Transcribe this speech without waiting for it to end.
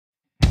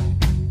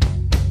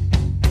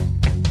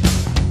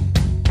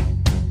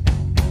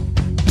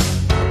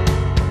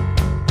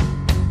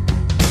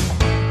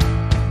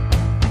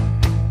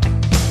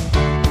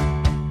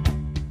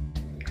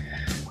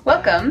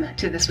Welcome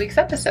to this week's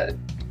episode.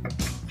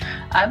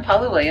 I'm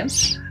Paula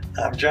Williams.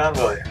 I'm John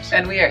Williams.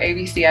 And we are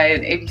ABCI,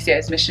 and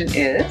ABCI's mission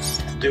is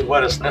to do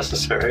what is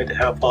necessary to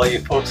help all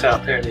you folks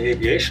out there in the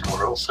aviation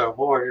world sell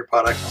more of your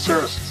products and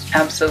services.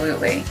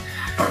 Absolutely.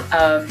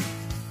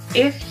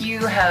 If you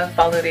have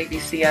followed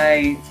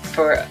ABCI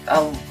for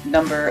a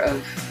number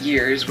of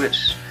years,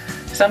 which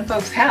some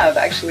folks have,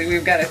 actually,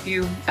 we've got a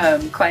few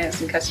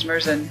clients and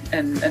customers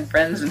and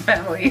friends and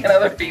family and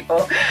other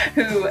people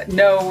who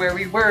know where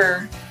we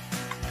were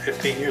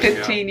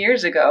 15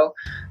 years ago.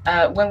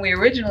 When we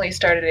originally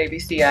started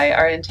ABCI,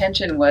 our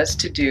intention was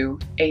to do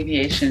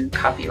aviation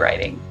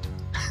copywriting.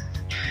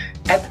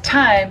 At the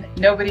time,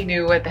 nobody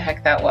knew what the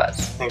heck that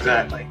was.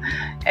 Exactly.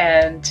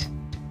 And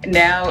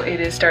now it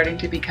is starting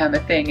to become a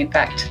thing. In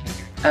fact,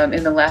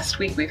 in the last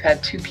week, we've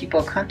had 2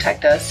 people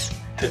contact us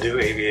to do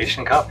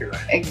aviation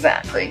copywriting.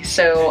 Exactly.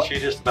 So and she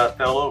just about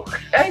fell over.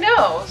 I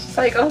know. It's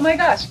like, oh my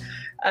gosh.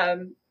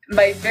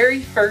 My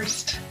very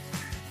first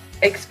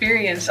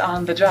experience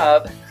on the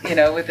job,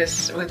 with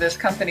this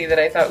company that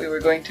I thought we were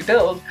going to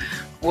build,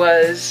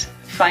 was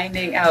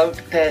finding out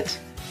that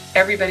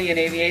everybody in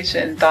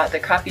aviation thought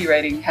that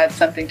copywriting had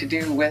something to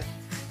do with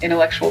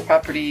intellectual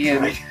property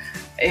and,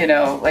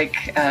 right.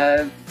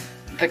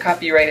 The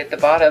copyright at the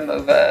bottom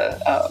of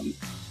a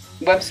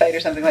website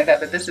or something like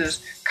that. But this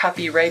is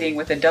copywriting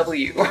with a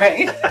W,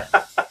 right?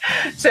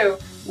 So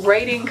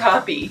writing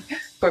copy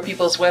for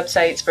people's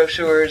websites,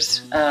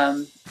 brochures,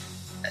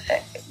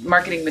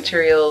 marketing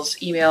materials,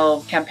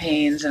 email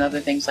campaigns, and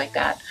other things like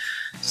that.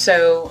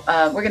 So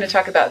we're going to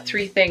talk about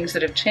 3 things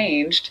that have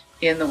changed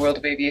in the world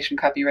of aviation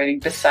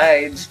copywriting,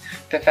 besides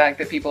the fact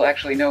that people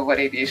actually know what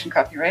aviation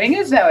copywriting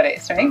is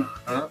nowadays, right?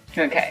 Uh-huh.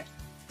 Okay.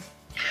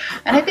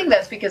 And I think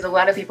that's because a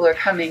lot of people are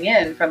coming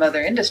in from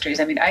other industries.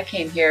 I mean, I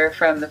came here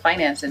from the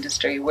finance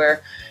industry,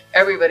 where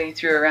everybody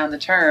threw around the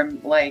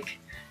term like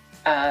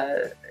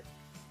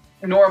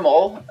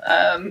normal,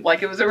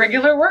 like it was a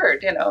regular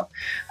word,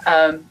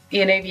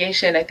 In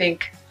aviation, I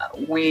think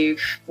we're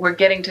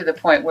getting to the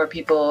point where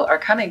people are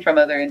coming from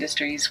other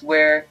industries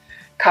where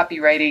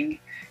copywriting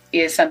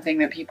is something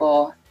that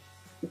people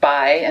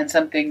buy and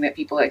something that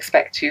people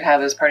expect to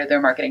have as part of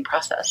their marketing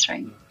process,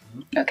 right?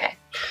 Mm-hmm. Okay,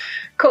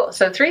 cool.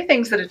 So 3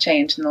 things that have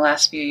changed in the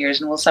last few years,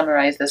 and we'll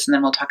summarize this and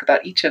then we'll talk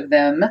about each of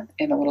them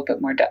in a little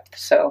bit more depth.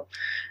 So,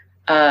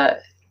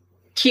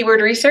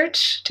 keyword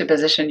research to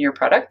position your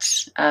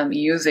products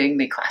using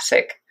the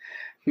classic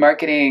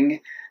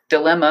marketing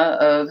dilemma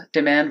of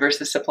demand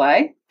versus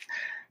supply.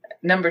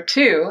 Number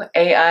 2,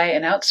 AI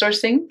and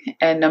outsourcing.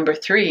 And number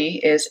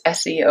 3 is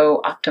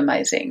SEO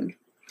optimizing,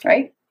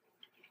 right?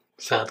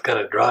 Sounds kind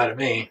of dry to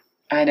me.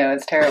 I know,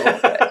 it's terrible.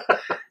 But,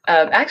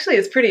 actually,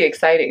 it's pretty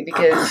exciting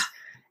because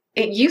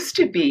it used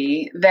to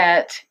be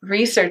that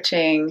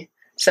researching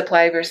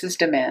supply versus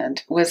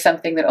demand was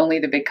something that only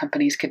the big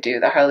companies could do.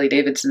 The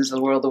Harley-Davidsons of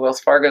the world, the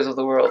Wells Fargos of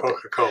the world,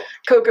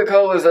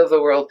 Coca-Colas of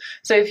the world.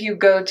 So if you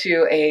go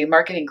to a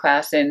marketing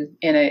class at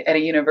a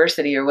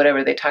university or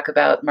whatever, they talk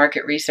about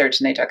market research,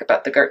 and they talk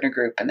about the Gartner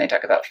Group, and they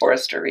talk about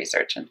Forrester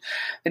research and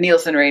the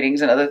Nielsen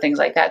ratings and other things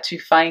like that to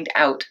find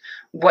out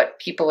what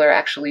people are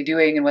actually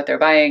doing and what they're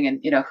buying and,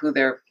 who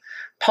they're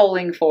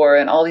polling for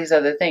and all these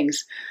other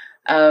things.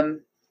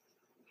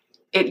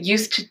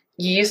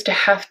 You used to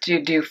have to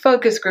do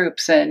focus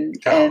groups and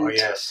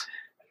yes,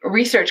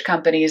 research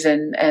companies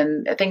and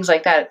things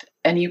like that,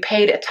 and you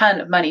paid a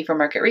ton of money for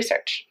market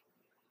research.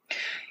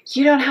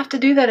 You don't have to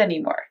do that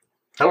anymore.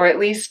 Nope. Or at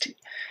least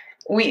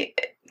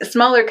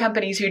smaller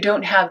companies who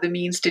don't have the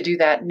means to do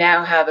that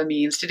now have a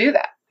means to do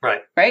that.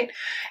 Right?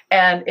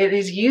 And it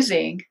is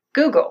using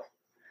Google,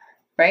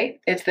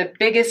 right? It's the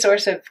biggest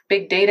source of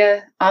big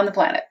data on the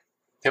planet.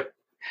 Yep.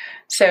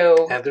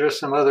 So, and there are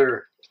some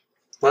other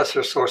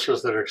lesser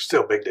sources that are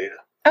still big data.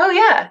 Oh,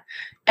 yeah.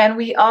 And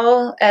we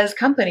all, as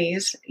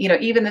companies,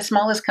 even the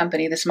smallest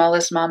company, the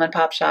smallest mom and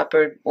pop shop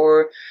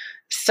or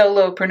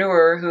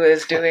solopreneur who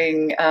is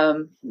doing,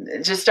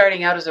 just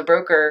starting out as a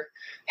broker,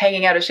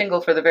 hanging out a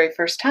shingle for the very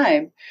first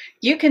time,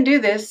 you can do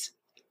this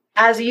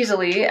as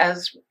easily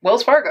as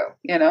Wells Fargo,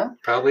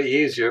 Probably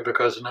easier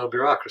because of no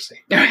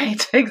bureaucracy.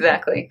 Right,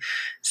 exactly.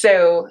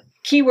 So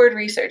keyword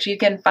research, you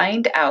can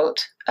find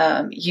out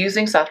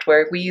using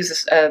software. We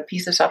use a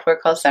piece of software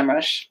called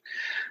SEMrush,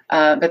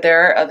 but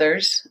there are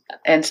others,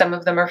 and some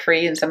of them are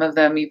free and some of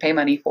them you pay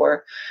money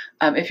for.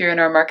 If you're in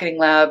our marketing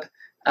lab,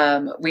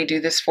 we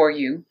do this for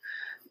you.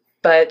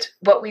 But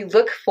what we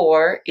look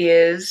for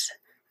is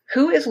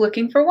who is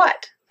looking for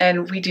what,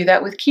 and we do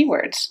that with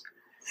keywords.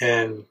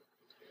 And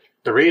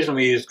the reason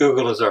we use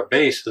Google as our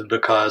base is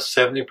because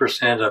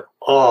 70% of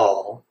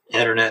all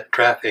internet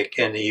traffic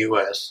in the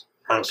U.S.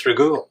 runs through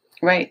Google.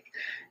 Right.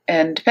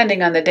 And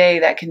depending on the day,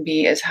 that can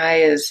be as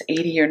high as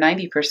 80 or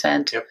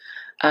 90%,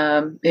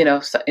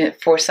 Yep.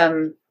 For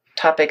some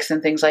topics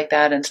and things like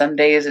that. And some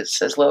days it's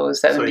as low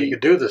as 70. So you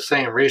could do the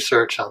same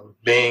research on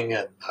Bing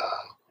and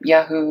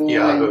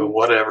Yahoo,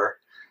 whatever.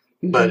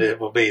 but it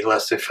will be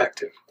less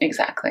effective.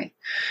 Exactly.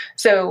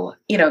 So,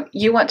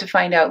 you want to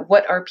find out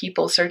what are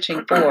people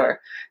searching for.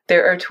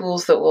 There are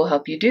tools that will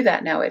help you do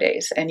that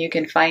nowadays. And you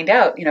can find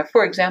out,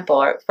 for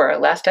example, for our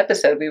last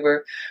episode, we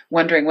were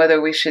wondering whether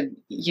we should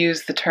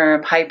use the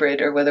term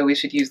hybrid or whether we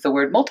should use the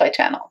word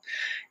multi-channel.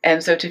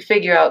 And so to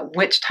figure out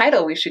which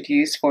title we should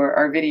use for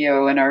our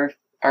video and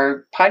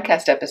our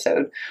podcast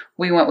episode,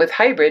 we went with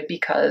hybrid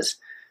because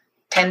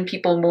 10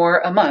 people more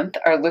a month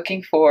are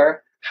looking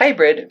for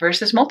hybrid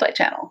versus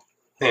multi-channel.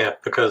 Yeah,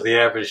 because the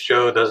average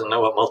Joe doesn't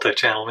know what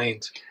multi-channel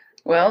means.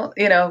 Well,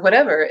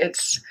 whatever.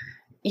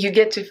 You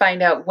get to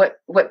find out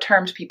what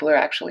terms people are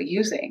actually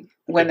using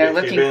when they're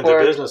looking for... If you've been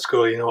to business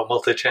school, you know what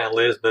multi-channel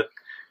is, but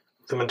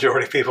the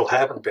majority of people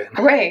haven't been.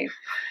 Right.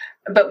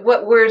 But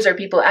what words are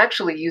people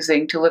actually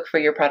using to look for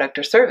your product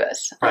or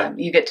service? Right.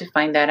 You get to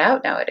find that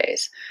out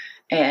nowadays.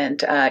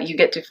 And you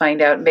get to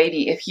find out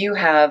maybe if you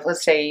have,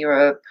 let's say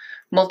you're a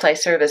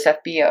multi-service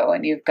FBO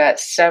and you've got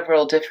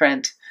several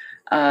different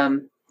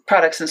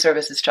products and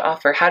services to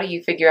offer, how do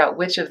you figure out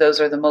which of those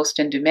are the most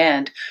in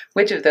demand?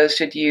 Which of those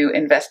should you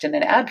invest in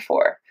an ad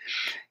for?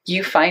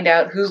 You find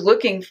out who's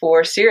looking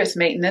for serious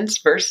maintenance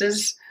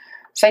versus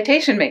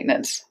citation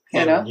maintenance.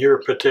 In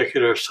your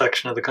particular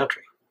section of the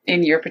country.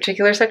 In your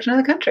particular section of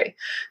the country.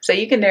 So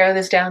you can narrow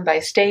this down by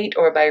state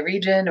or by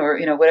region or,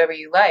 whatever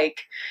you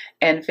like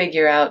and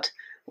figure out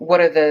what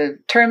are the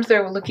terms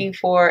they're looking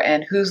for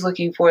and who's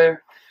looking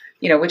for,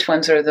 which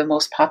ones are the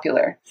most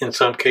popular. In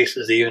some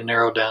cases, even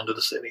narrow down to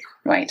the city.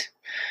 Right.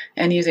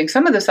 And using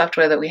some of the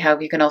software that we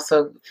have, you can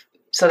also,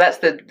 so that's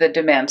the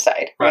demand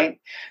side,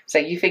 right? So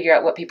you figure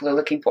out what people are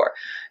looking for.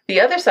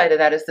 The other side of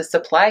that is the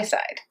supply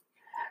side.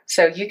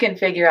 So you can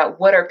figure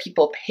out what are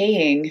people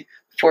paying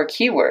for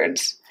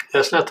keywords.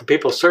 That's not the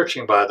people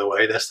searching, by the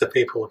way. That's the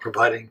people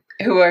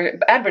who are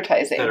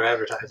advertising. That are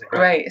advertising,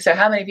 right? So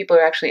how many people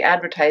are actually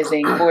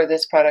advertising for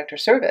this product or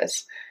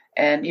service?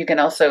 And you can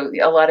also,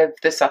 a lot of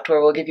the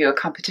software will give you a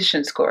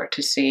competition score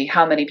to see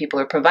how many people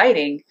are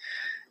providing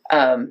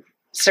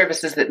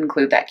services that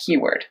include that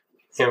keyword.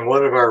 And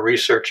one of our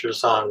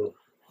researchers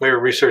we were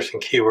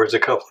researching keywords a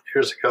couple of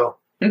years ago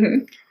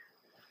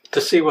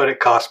to see what it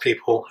costs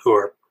people who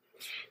are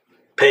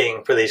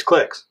paying for these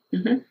clicks.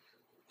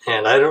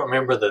 And I don't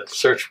remember the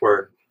search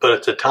word, but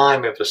at the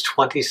time it was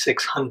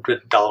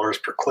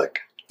 $2,600 per click.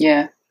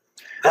 Yeah.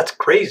 That's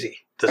crazy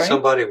that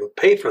somebody would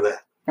pay for that.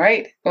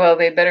 Right. Well,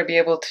 they better be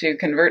able to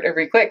convert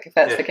every click if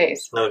that's the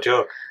case. No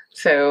joke.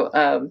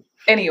 So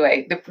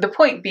anyway, the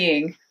point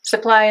being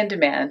supply and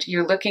demand.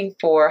 You're looking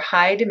for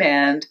high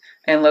demand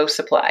and low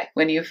supply.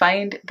 When you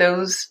find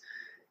those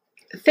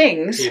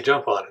things, you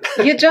jump on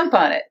it. You jump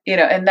on it,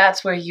 and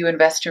that's where you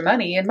invest your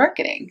money in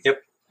marketing.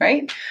 Yep.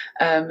 Right?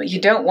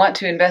 You don't want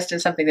to invest in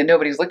something that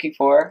nobody's looking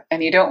for,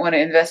 and you don't want to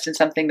invest in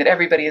something that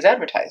everybody is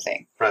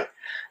advertising. Right.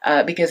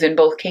 Because in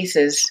both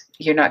cases,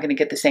 you're not going to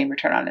get the same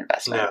return on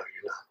investment. No,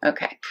 you're not.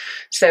 Okay.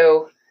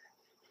 So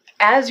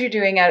as you're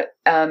doing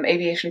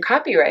aviation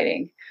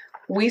copywriting,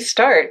 we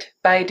start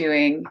by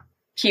doing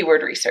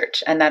keyword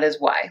research, and that is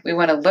why. We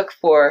want to look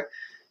for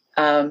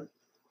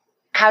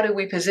how do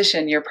we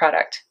position your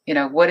product?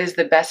 What is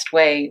the best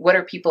way? What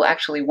are people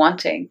actually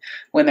wanting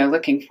when they're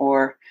looking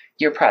for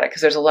your product?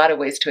 Because there's a lot of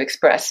ways to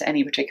express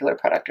any particular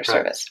product or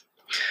service.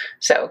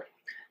 So,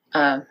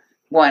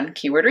 one,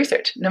 keyword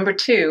research. Number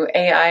two,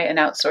 AI and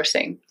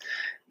outsourcing.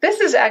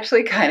 This is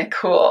actually kind of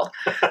cool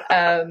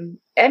and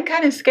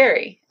kind of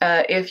scary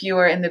if you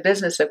are in the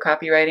business of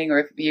copywriting or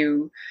if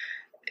you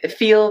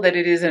feel that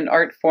it is an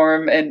art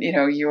form and,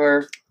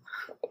 you're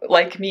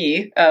like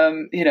me,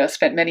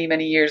 spent many,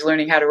 many years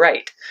learning how to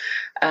write.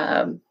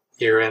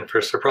 You're in for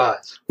a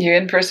surprise. You're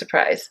in for a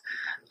surprise.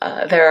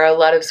 There are a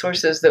lot of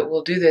sources that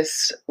will do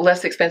this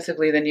less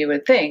expensively than you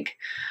would think.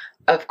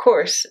 Of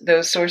course,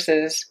 those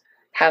sources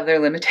have their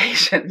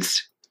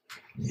limitations.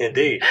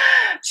 Indeed.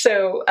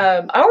 So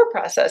our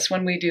process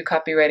when we do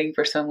copywriting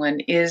for someone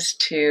is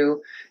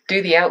to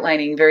do the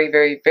outlining very,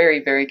 very, very,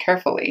 very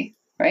carefully,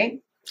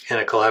 right? In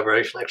a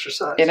collaboration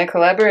exercise. In a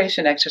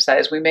collaboration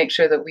exercise, we make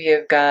sure that we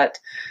have got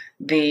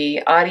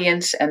the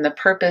audience and the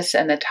purpose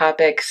and the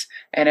topics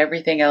and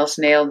everything else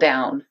nailed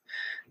down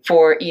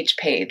for each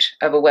page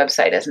of a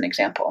website, as an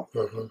example.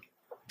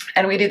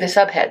 And we do the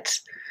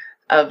subheads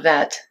of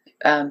that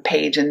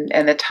page and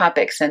the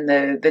topics and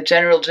the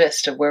general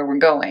gist of where we're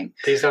going.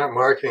 These aren't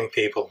marketing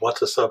people.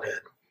 What's a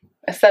subhead?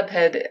 A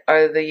subhead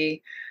are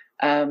the...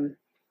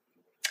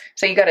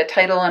 So you got a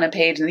title on a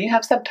page and then you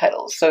have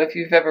subtitles. So if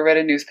you've ever read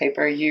a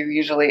newspaper, you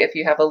usually, if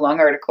you have a long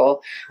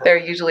article, there are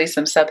usually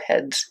some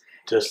subheads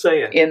Just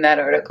saying. in that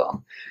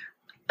article.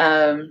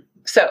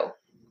 So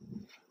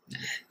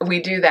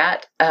we do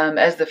that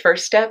as the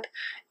first step.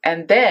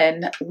 And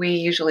then we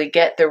usually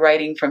get the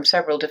writing from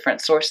several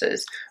different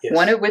sources,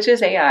 one of which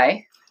is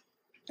AI.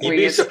 You'd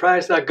be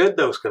surprised how good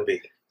those can be.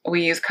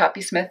 We use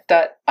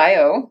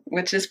copysmith.io,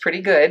 which is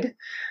pretty good.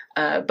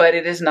 but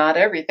it is not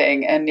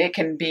everything, and it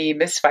can be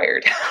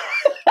misfired.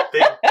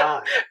 Big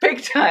time.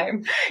 Big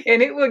time.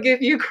 And it will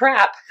give you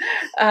crap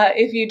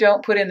if you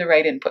don't put in the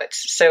right inputs.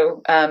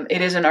 So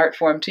it is an art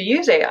form to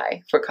use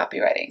AI for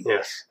copywriting.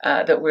 Yes.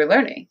 That we're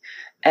learning.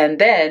 And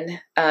then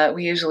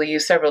we usually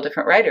use several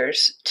different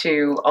writers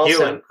to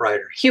also...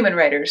 Human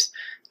writers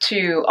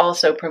to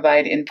also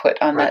provide input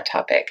on that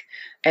topic.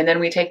 And then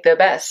we take the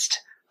best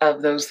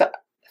of those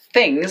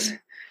things,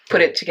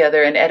 put it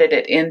together, and edit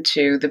it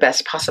into the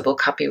best possible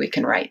copy we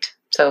can write.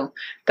 So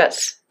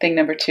that's thing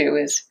number 2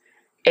 is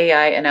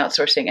AI and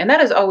outsourcing. And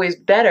that is always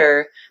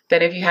better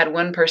than if you had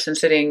one person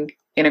sitting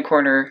in a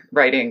corner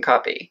writing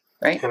copy,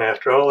 right? And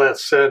after all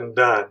that's said and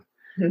done,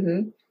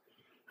 I'm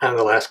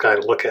the last guy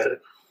to look at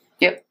it.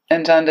 Yep.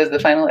 And John does the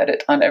final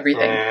edit on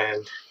everything.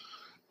 And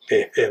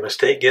if a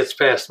mistake gets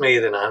past me,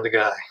 then I'm the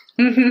guy.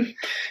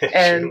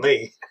 And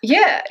me.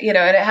 Yeah, and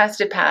it has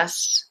to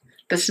pass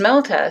the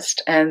smell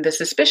test and the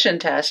suspicion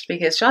test,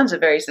 because John's a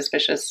very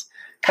suspicious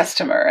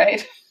customer,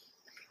 right?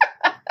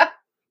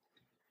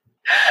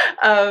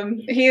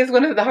 He is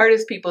one of the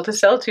hardest people to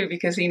sell to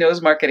because he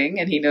knows marketing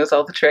and he knows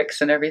all the tricks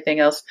and everything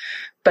else.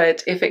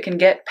 But if it can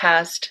get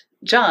past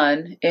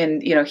John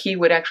and, he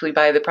would actually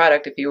buy the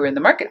product if you were in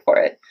the market for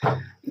it,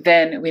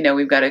 then we know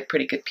we've got a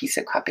pretty good piece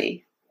of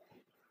copy.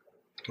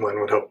 One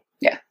would hope.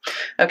 Yeah.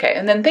 Okay.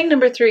 And then thing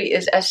number 3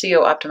 is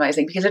SEO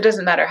optimizing, because it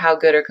doesn't matter how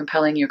good or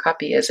compelling your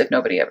copy is if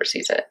nobody ever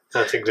sees it.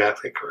 That's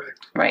exactly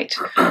correct. Right.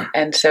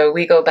 And so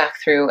we go back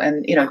through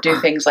and, do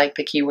things like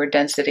the keyword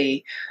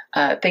density,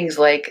 things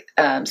like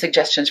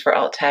suggestions for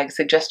alt tags,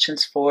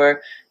 suggestions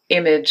for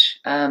image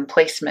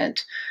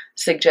placement,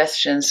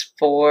 suggestions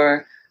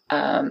for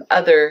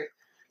other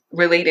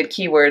related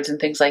keywords and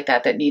things like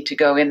that need to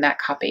go in that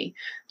copy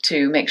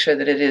to make sure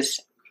that it is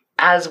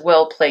as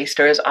well placed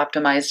or as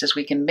optimized as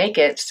we can make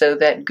it so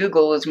that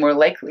Google is more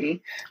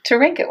likely to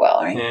rank it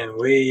well, right? And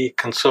we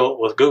consult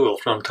with Google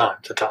from time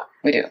to time.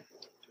 We do.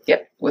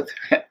 Yep, with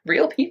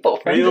real people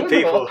from Real Google.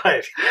 people,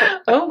 right.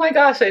 Oh my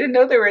gosh, I didn't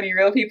know there were any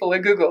real people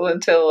at Google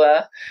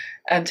until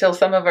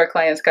some of our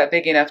clients got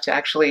big enough to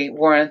actually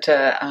warrant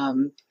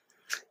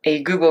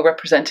a Google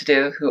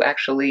representative who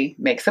actually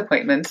makes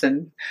appointments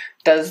and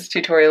does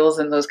tutorials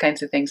and those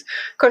kinds of things.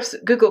 Of course,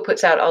 Google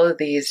puts out all of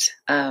these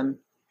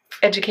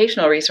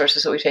educational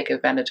resources that we take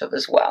advantage of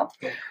as well.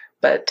 Yeah.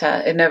 But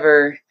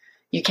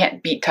you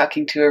can't beat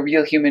talking to a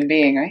real human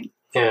being, right?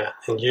 Yeah,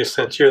 and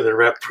since you're the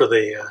rep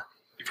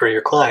for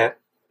your client,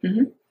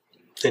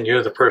 then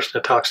you're the person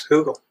that talks to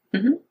Google.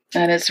 And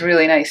it's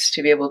really nice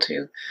to be able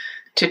to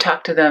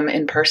talk to them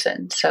in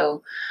person.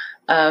 So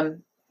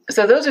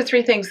those are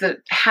 3 things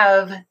that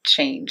have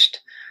changed,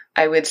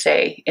 I would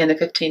say, in the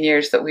 15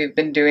 years that we've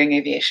been doing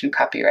aviation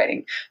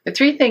copywriting. The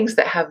 3 things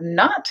that have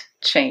not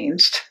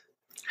changed,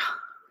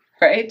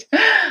 right,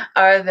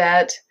 are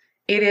that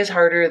it is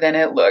harder than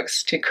it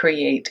looks to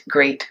create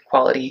great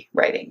quality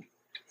writing.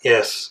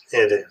 Yes,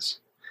 it is.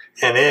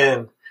 And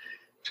then,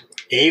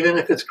 even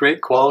if it's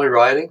great quality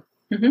writing,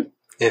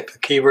 if the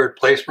keyword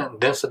placement and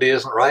density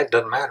isn't right, it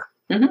doesn't matter.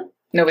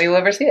 Nobody will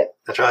ever see it.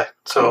 That's right.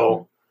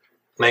 So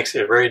it makes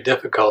it very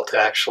difficult to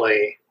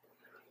actually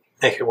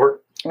make it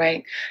work.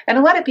 Right. And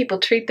a lot of people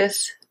treat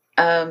this,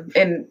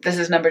 and this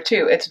is number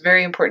 2, it's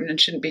very important and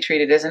shouldn't be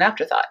treated as an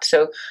afterthought.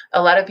 So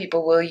a lot of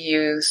people will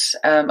use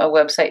a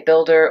website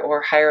builder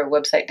or hire a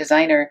website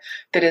designer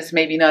that is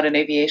maybe not an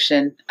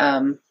aviation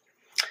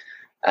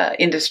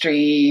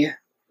industry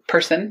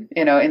person,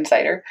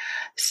 insider.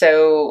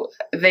 So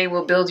they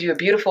will build you a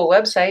beautiful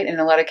website. In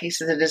a lot of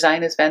cases, the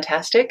design is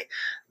fantastic,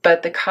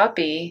 but the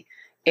copy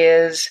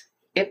is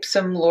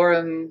ipsum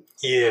lorem,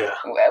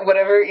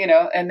 whatever,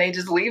 and they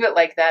just leave it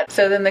like that.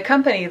 So then the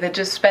company that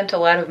just spent a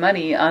lot of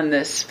money on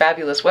this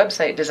fabulous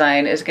website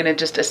design is going to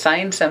just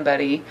assign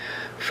somebody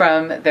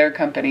from their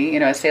company,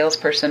 a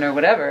salesperson or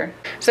whatever.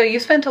 So you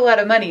spent a lot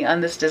of money on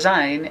this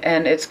design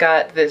and it's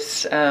got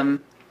this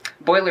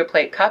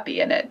boilerplate copy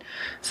in it.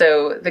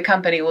 So the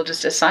company will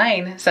just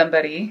assign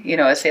somebody,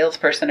 a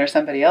salesperson or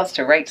somebody else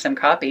to write some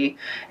copy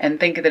and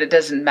think that it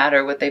doesn't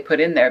matter what they put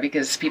in there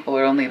because people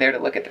are only there to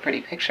look at the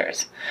pretty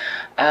pictures.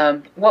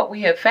 What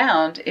we have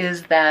found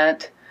is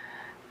that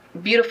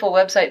beautiful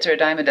websites are a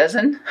dime a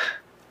dozen.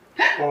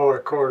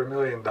 Or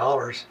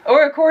 $250,000.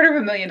 Or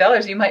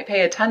 $250,000. You might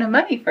pay a ton of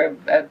money for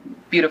a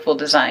beautiful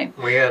design.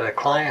 We had a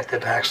client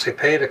that actually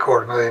paid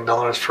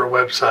 $250,000 for a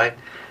website,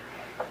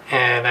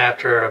 and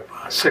after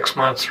 6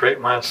 months or 8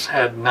 months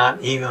had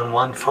not even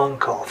one phone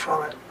call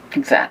from it.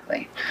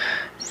 Exactly.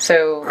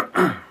 So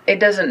it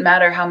doesn't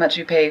matter how much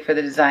you pay for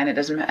the design. It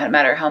doesn't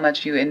matter how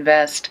much you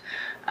invest.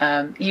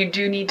 You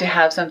do need to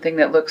have something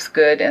that looks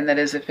good and that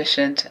is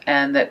efficient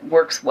and that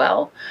works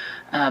well.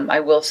 I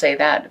will say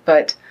that.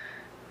 But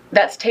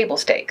that's table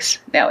stakes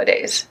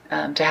nowadays,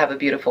 to have a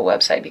beautiful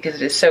website, because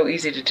it is so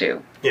easy to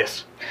do.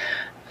 Yes.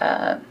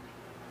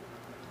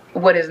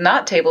 What is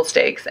not table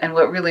stakes and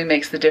what really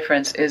makes the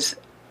difference is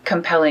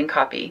compelling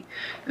copy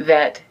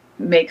that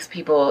makes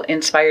people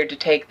inspired to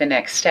take the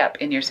next step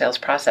in your sales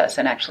process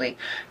and actually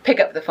pick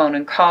up the phone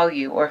and call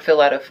you or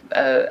fill out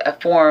a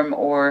form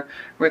or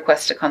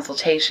request a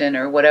consultation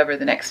or whatever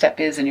the next step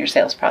is in your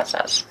sales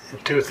process.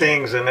 And two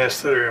things in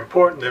this that are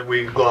important that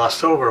we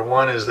glossed over.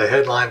 One is the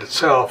headline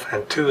itself,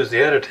 and two is the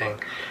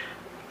editing.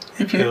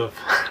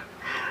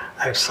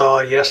 I saw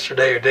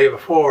yesterday or day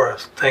before a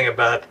thing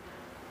about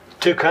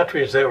two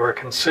countries that were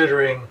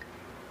considering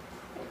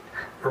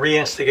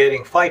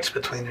reinstigating fights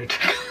between the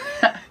two.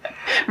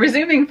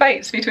 Resuming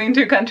fights between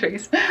two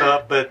countries.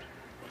 But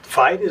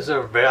fight is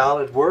a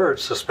valid word,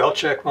 so spell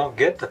check won't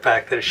get the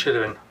fact that it should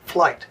have been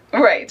flight.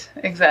 Right,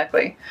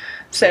 exactly.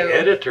 So the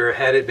editor,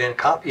 had it been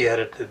copy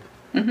edited,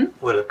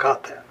 would have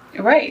caught that.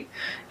 Right.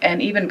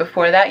 And even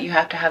before that, you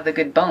have to have the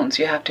good bones.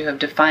 You have to have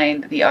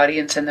defined the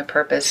audience and the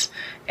purpose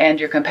and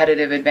your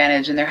competitive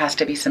advantage, and there has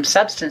to be some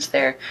substance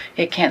there.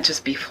 It can't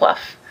just be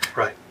fluff.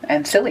 Right.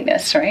 And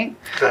silliness, right?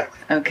 Exactly.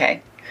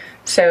 Okay.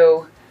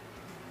 So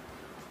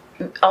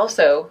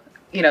also,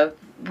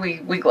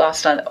 we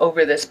glossed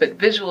over this, but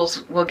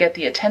visuals will get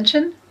the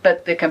attention,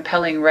 but the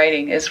compelling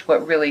writing is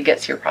what really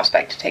gets your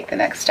prospect to take the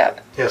next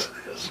step. Yes,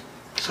 it is.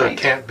 So Right.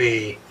 It can't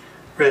be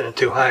written at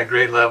too high a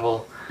grade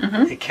level.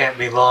 It can't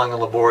be long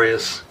and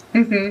laborious.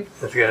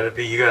 It's got to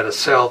be, you got to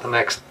sell the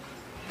next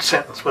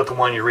sentence with the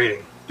one you're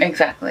reading.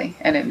 Exactly.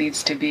 And it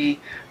needs to be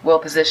well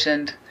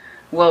positioned,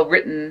 well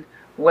written,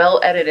 well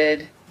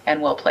edited, and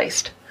well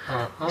placed.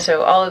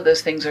 So all of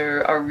those things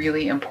are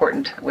really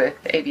important with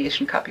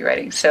aviation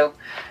copywriting. So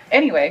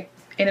anyway,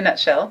 in a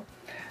nutshell,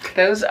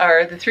 those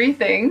are the three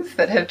things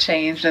that have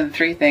changed and the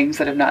three things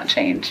that have not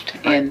changed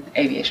in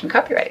aviation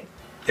copywriting.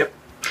 Yep.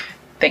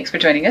 Thanks for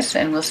joining us,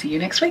 and we'll see you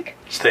next week.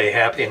 Stay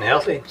happy and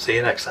healthy. See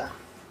you next time.